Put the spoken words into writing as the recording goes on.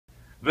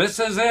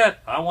This is it.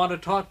 I want to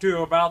talk to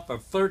you about the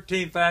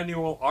 13th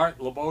annual Art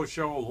Laboe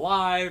Show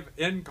live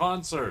in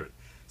concert.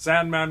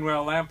 San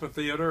Manuel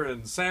Amphitheater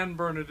in San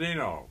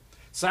Bernardino.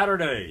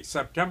 Saturday,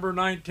 September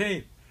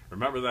 19th.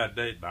 Remember that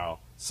date now.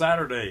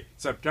 Saturday,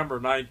 September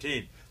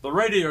 19th. The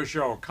radio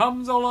show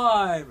comes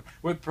alive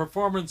with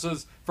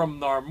performances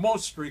from our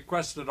most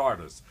requested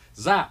artists.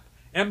 Zap,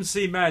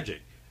 MC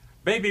Magic,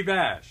 Baby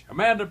Bash,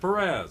 Amanda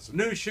Perez,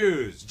 New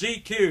Shoes,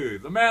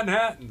 GQ, The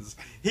Manhattans,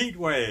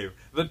 Heatwave,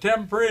 The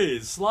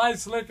Temprees, Sly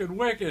Slick and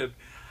Wicked.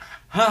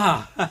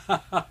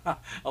 A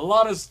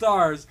lot of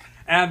stars.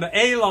 And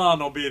Alon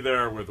will be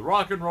there with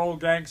Rock and Roll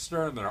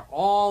Gangster, and they're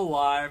all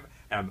live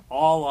and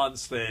all on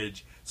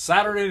stage.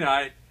 Saturday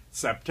night,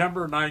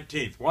 September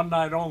 19th, one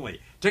night only.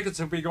 Tickets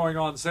will be going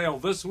on sale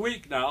this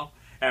week now,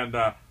 and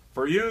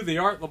for you, the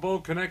Art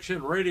Laboe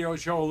Connection radio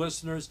show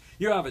listeners,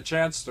 you have a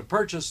chance to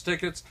purchase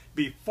tickets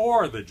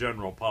before the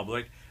general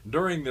public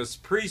during this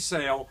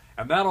pre-sale,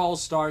 and that all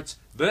starts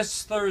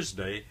this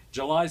Thursday,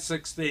 July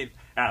 16th,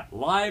 at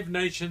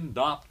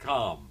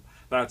livenation.com.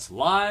 That's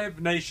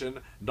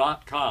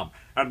livenation.com.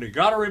 And you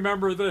got to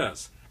remember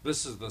this.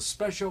 This is the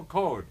special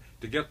code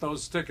to get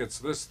those tickets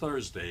this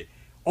Thursday.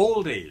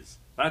 Oldies.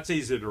 That's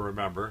easy to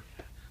remember.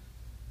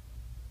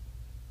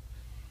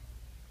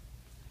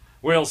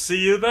 We'll see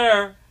you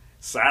there.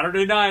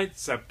 Saturday night,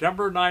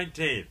 September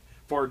 19th.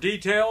 For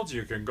details,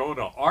 you can go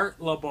to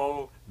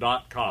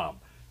artlaboe.com.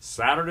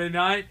 Saturday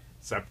night,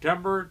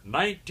 September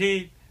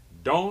 19th.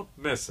 Don't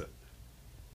miss it.